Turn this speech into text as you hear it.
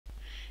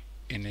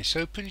In this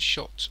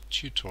OpenShot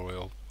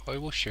tutorial I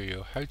will show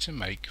you how to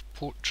make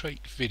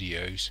portrait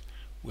videos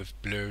with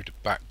blurred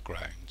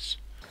backgrounds.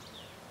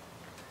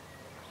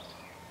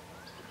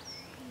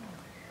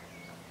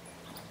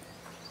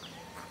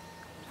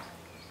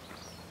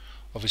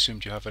 I've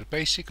assumed you have a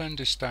basic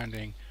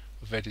understanding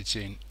of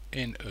editing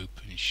in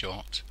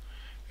OpenShot.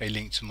 A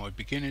link to my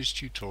beginner's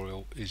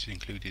tutorial is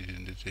included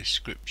in the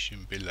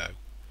description below.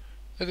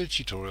 Other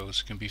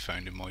tutorials can be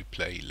found in my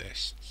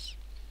playlists.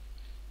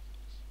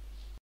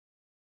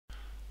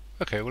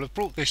 Okay, well, I've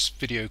brought this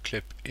video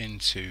clip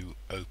into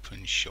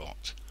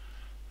OpenShot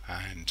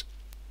and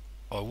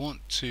I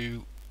want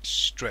to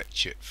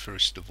stretch it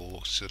first of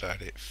all so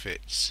that it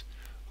fits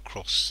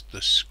across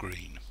the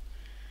screen.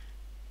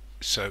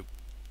 So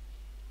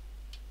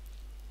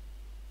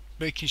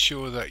making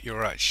sure that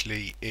you're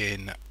actually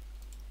in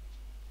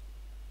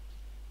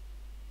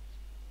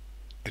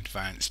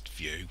advanced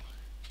view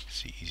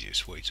is the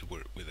easiest way to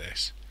work with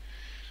this.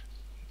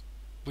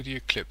 With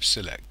your clip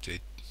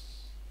selected,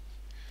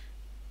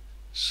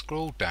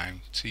 scroll down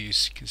till you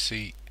can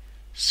see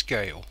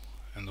scale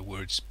and the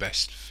words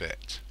best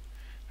fit,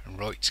 and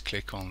right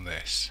click on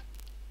this,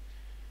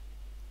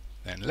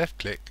 then left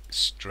click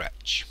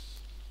stretch.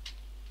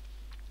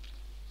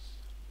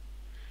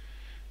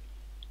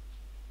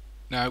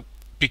 Now,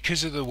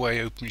 because of the way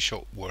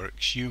OpenShot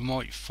works, you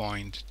might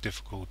find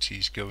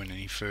difficulties going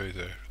any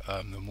further.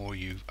 The more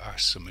you ask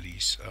some of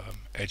these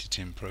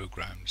editing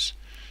programs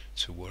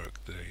to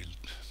work, the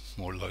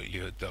more likely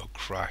they'll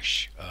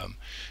crash.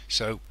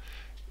 So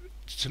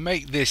to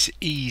make this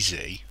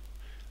easy,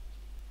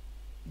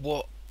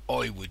 what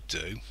I would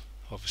do,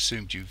 I've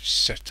assumed you've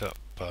set up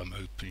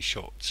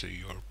OpenShot to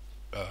your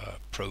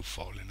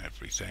profile and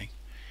everything,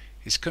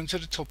 is come to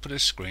the top of the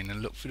screen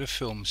and look for the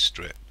film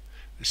strip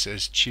that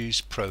says choose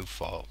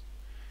profile,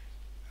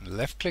 and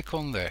left click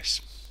on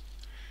this.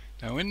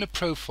 Now in the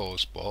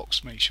profiles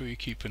box, make sure you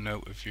keep a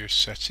note of your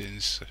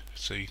settings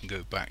so you can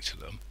go back to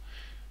them.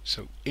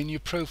 So in your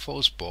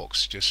profiles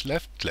box, just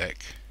left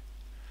click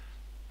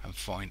and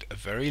find a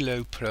very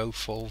low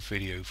profile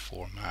video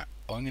format.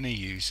 I'm going to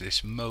use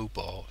this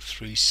mobile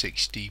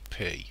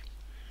 360p.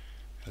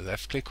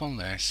 Left click on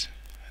this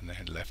and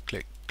then left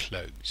click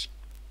close.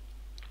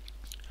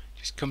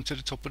 Just come to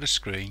the top of the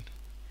screen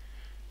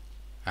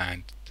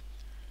and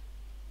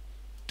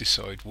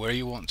decide where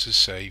you want to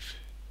save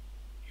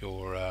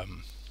your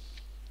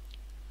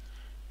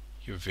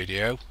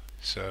video.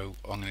 So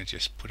I'm going to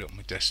just put it on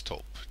my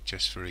desktop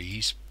just for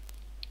ease,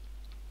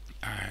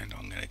 and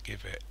I'm going to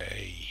give it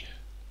a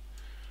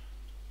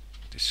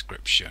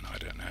description, I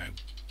don't know,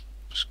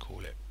 let's call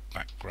it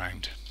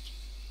background.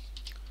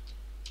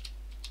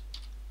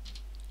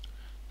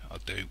 I'll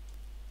do,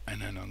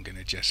 and then I'm going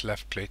to just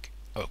left click.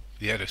 Oh,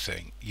 the other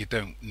thing, you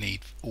don't need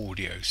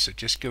audio, so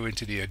just go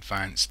into the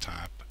advanced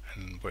tab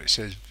and where it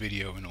says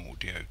video and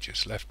audio,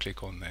 just left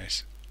click on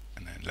this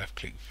and then left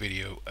click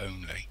video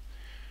only,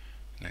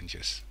 and then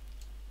just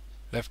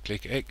left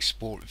click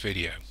export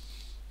video.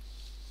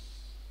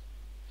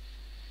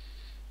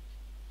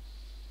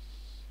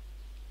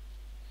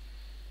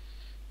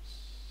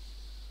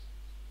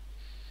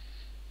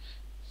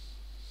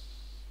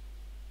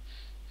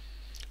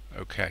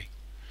 Okay,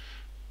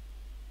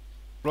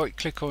 right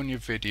click on your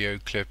video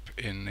clip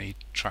in the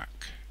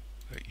track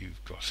that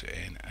you've got it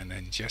in, and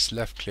then just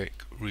left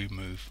click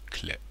remove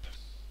clip.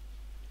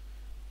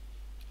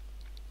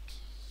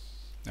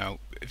 Now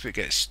if it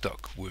gets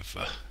stuck with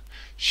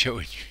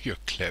showing you your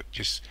clip,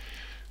 just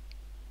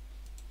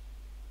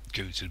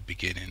go to the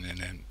beginning and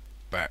then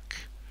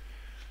back,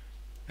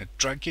 and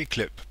drag your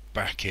clip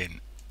back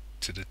in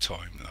to the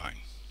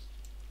timeline.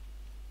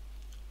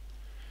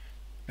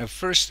 Now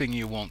first thing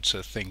you want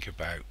to think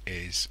about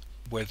is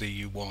whether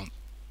you want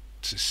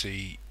to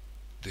see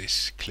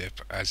this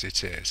clip as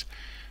it is,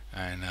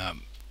 and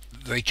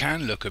they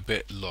can look a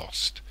bit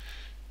lost,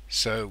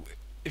 so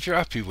if you're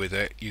happy with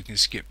it you can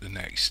skip the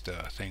next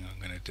thing I'm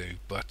going to do.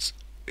 But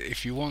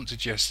if you want to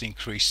just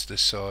increase the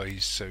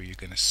size, so you're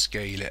going to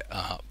scale it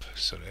up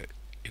so that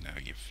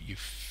you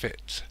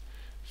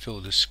fill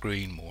the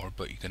screen more,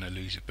 but you're going to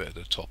lose a bit at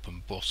the top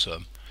and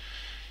bottom.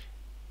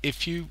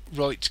 If you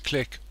right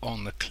click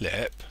on the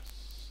clip,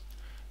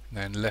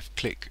 then left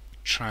click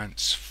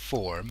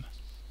transform,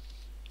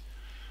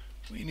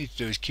 what you need to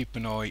do is keep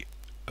an eye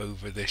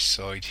over this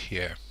side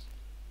here.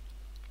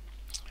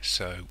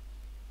 So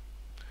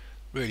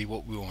really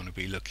what we want to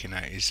be looking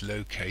at is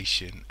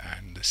location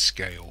and the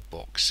scale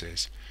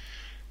boxes,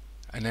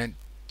 and then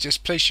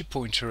just place your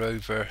pointer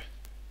over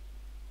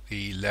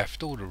the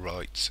left or the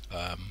right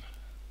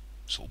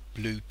sort of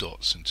blue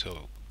dots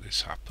until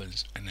this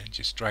happens, and then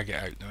just drag it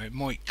out. Now it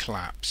might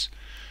collapse,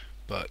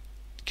 but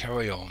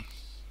carry on,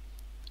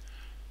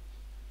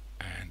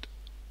 and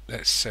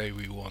let's say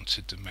we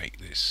wanted to make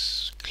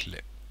this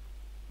clip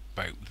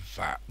about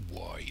that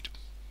wide.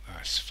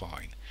 That's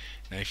fine.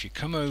 Now if you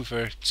come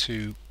over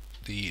to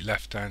the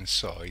left hand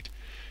side,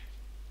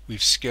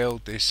 we've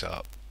scaled this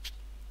up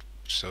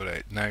so that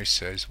it now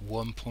says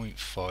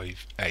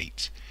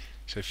 1.58.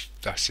 So if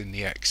that's in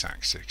the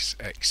x-axis,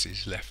 x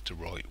is left to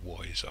right,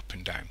 y is up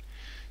and down.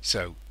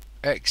 So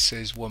x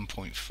says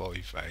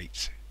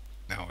 1.58.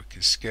 Now I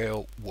can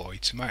scale y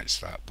to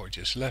match that by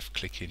just left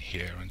clicking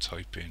here and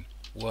type in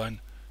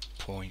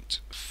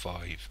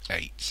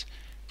 1.58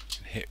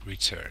 and hit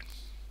return,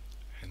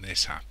 and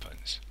this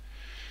happens.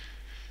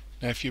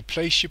 Now if you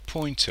place your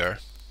pointer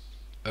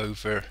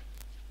over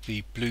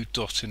the blue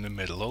dot in the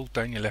middle, hold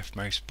down your left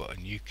mouse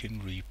button, you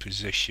can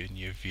reposition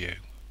your view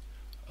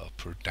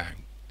up or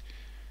down.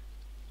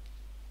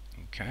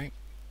 Okay,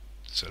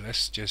 so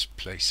let's just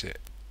place it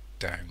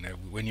down. Now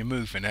when you're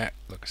moving it,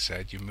 like I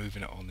said, you're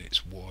moving it on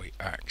its y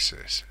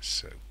axis.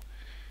 So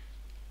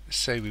let's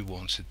say we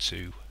wanted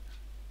to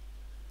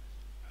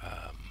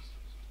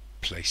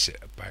place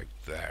it about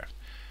there,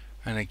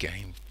 and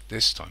again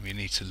this time you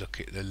need to look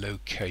at the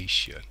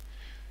location.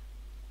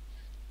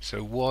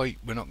 So y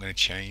we're not going to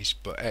change,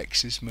 but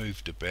x is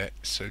moved a bit,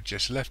 so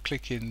just left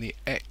click in the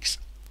x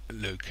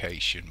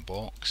location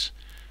box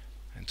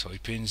and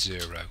type in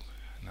 0,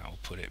 and that will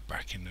put it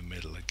back in the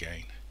middle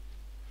again.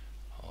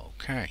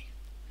 Okay,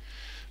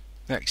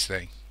 next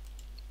thing,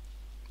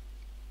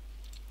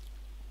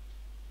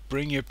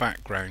 bring your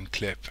background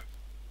clip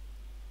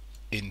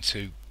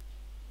into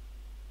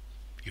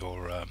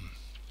your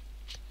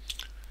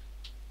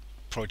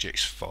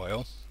projects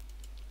file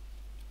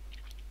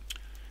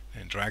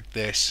and drag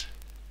this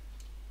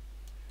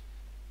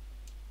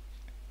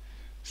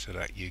so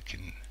that you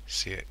can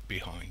see it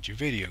behind your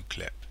video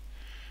clip.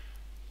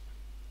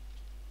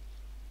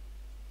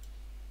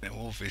 Now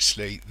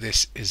obviously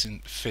this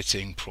isn't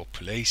fitting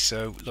properly,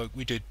 so like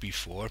we did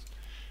before,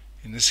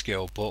 in the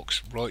scale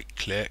box right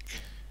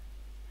click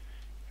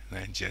and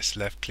then just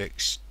left click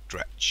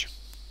stretch.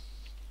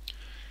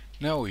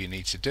 Now all you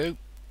need to do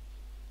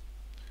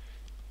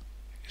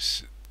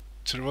is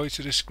to the right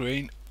of the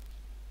screen,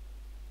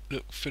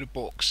 look for the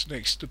box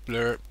next to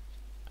blur,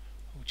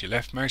 hold your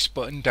left mouse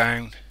button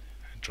down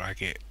and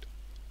drag it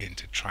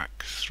into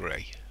track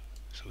 3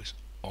 so it's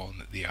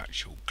on the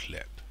actual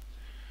clip,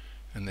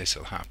 and this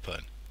will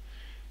happen.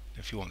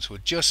 If you want to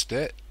adjust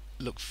it,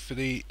 look for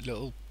the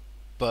little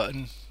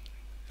button,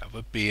 have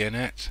a B in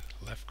it,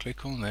 left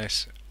click on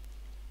this,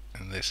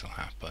 and this will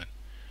happen.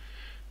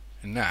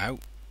 And now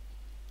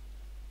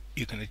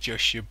you can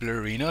adjust your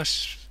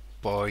blurriness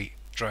by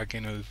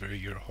dragging over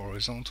your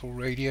horizontal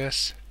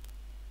radius.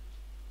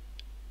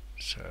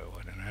 So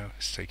I don't know,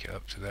 let's take it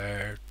up to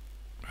there,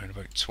 around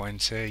about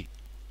 20,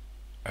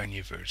 and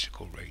your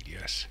vertical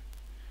radius.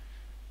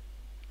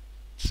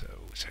 So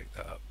we'll take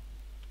that up.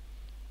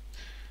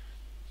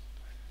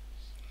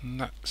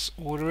 And that's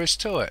all there is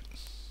to it.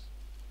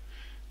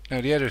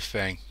 Now the other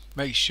thing,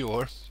 make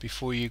sure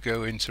before you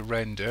go into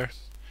render,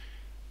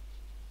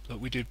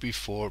 like we did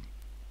before,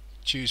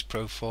 choose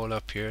profile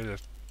up here, the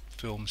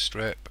film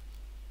strip,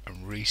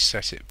 and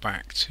reset it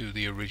back to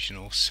the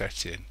original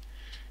setting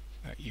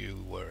that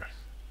you were.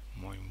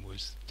 Mine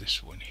was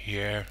this one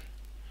here.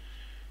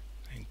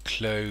 Then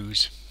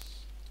close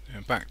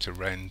and back to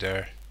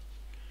render,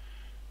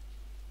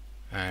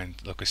 and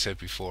like I said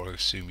before, I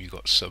assume you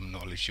got some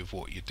knowledge of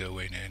what you're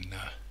doing in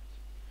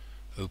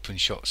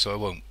OpenShot, so I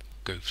won't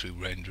go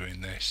through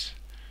rendering this.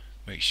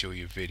 Make sure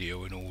your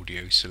video and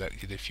audio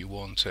selected if you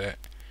want it.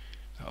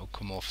 That'll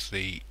come off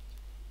the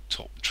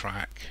top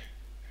track,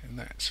 and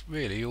that's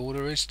really all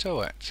there is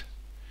to it.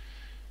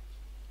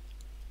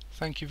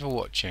 Thank you for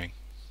watching.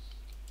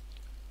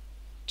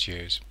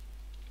 Cheers.